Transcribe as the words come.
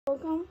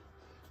Welcome.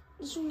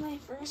 This is my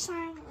first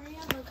time reading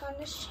a book on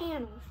this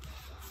channel.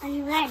 Are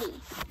you ready?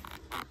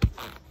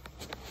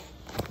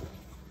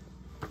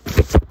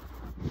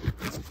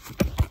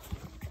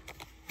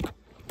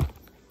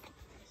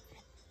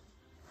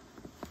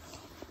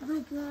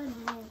 We're good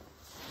at it.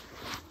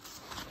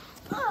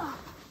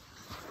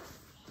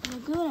 We're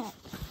good at it.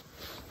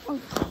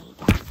 Okay.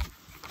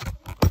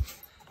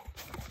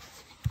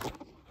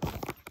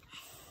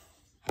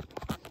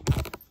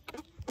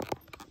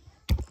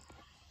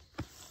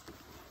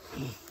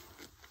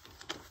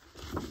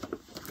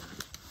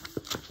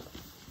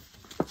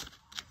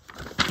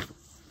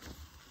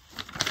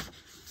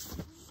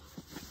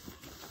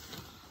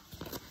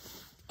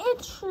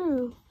 It's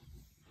true.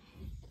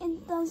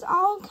 It does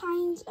all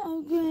kinds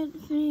of good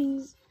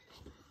things,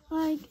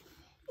 like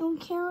it'll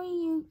carry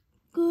you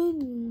good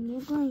in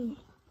your brain,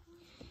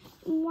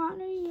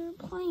 water your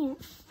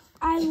plants.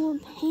 I will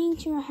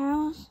paint your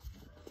house.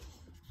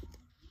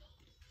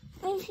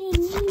 If you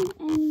need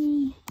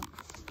any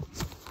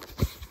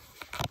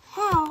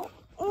help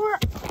or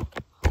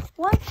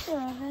what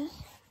service,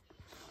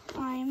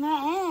 I'm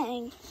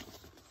an egg.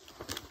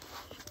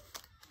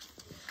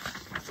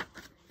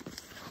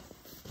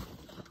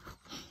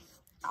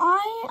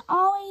 I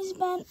always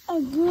been a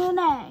good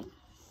egg.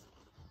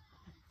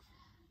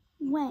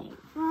 Way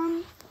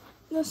from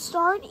the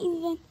start,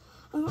 even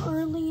of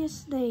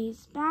earliest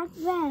days. Back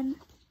then,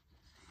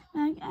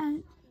 back at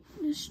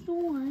the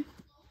store,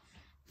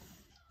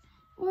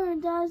 were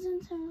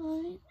dozens of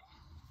wood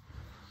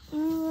in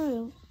a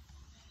row,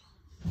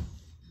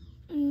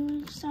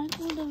 and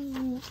recycled of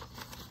wood.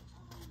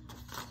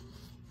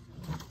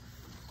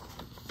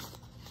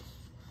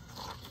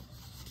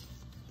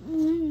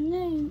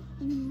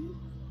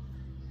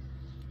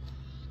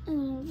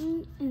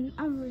 And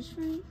others,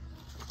 right?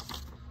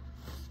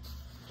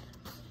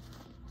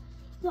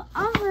 The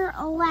other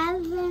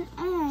 11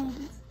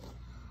 eggs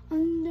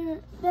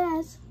under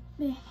best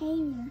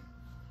behavior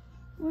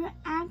were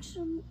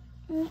actually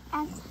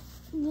at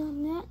the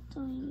net.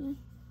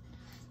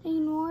 They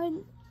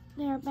ignored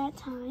their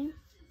bedtime.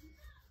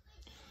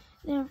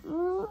 They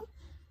threw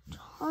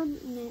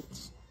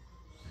tournaments.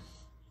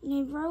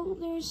 They broke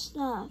their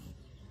stuff.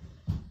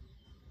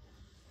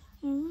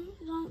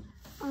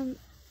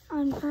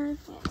 On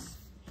purpose.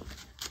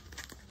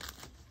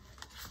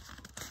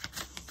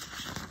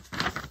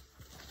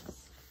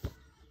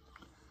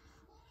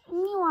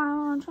 Meanwhile,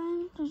 I'm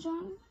trying to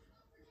join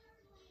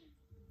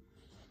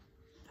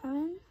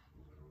Kevin.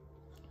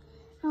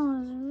 I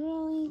was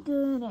really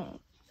good at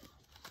it.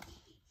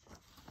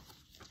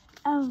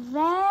 A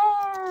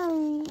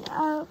very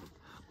good.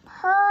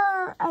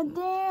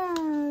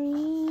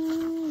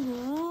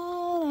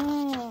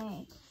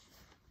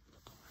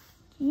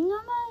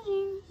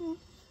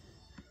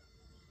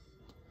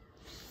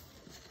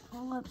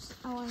 Whoops,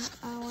 I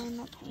want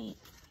to paint.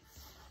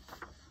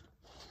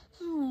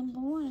 Oh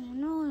boy, I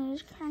know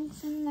there's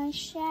cracks in the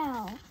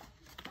shell.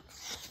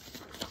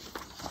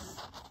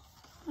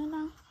 I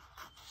know.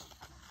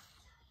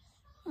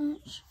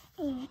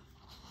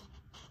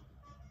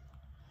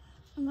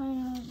 Somebody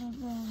knows as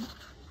good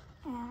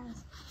as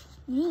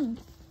me.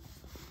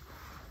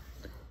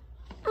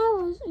 I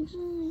was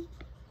actually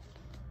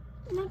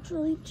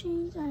naturally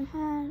changed. I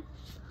had.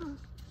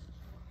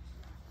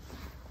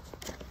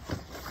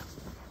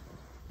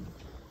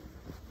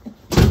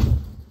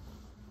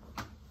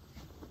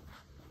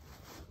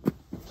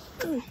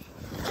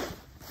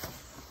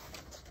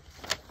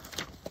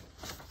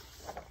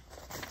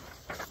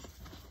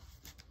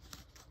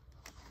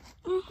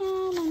 I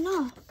had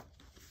enough.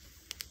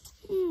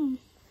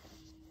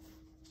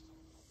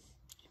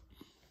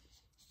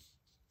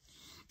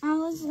 I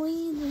was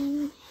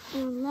leaving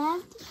and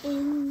left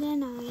in the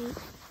night.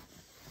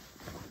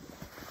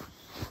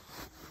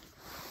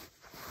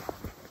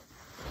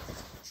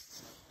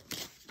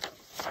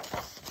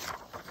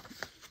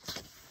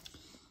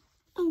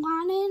 I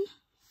wanted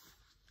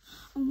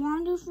a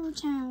wonderful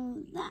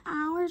town. The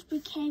hours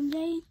became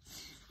days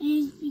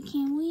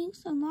became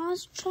weeks. I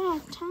lost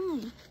track of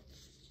time.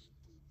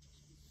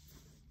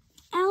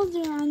 Out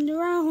there on the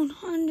road,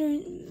 under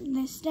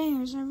the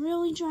stairs, I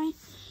really tried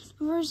to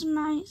reverse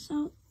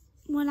myself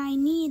what I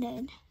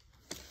needed.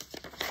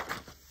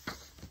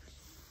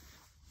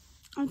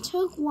 I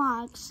took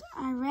walks.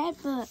 I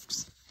read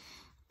books.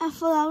 I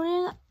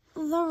floated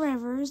the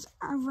rivers.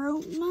 I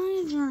wrote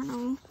my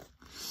journal.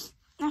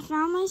 I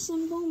found my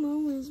simple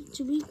moments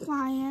to be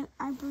quiet.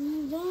 I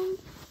breathed in,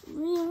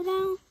 breathed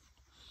out.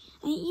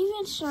 I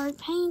even started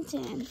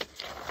painting.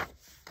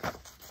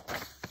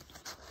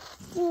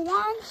 For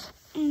once,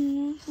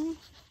 and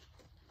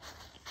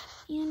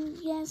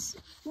guess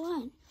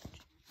what?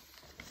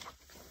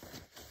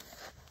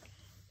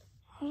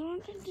 I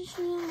wanted to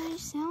see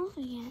myself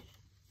again.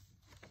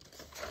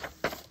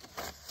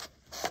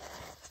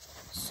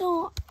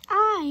 So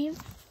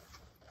I've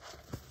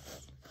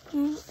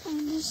made a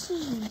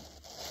decision.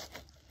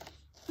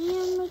 I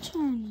am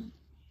returning.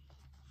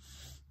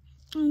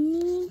 I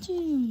need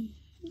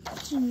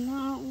to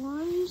not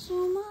worry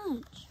so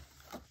much.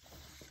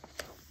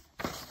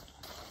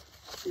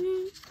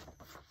 Here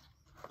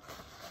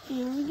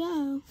we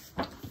go.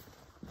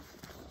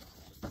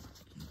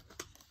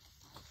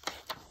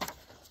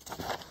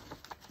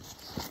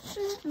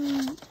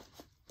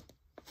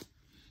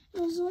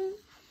 This one,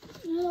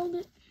 a little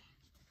bit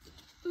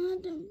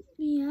on the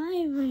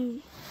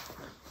behind.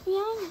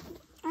 Yeah,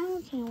 I'm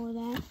okay with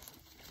that.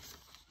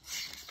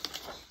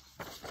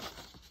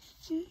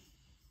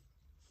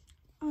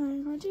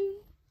 Our cartoon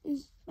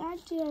is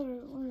back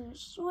together with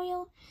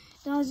soil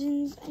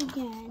dozens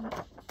again.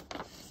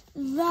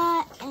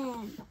 The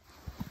end.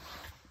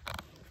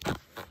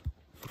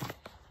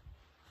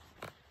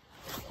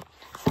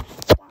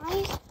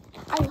 Guys,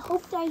 I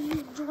hope that you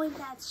enjoyed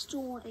that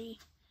story.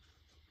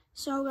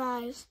 So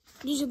guys,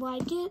 did you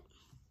like it?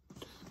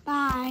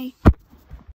 Bye.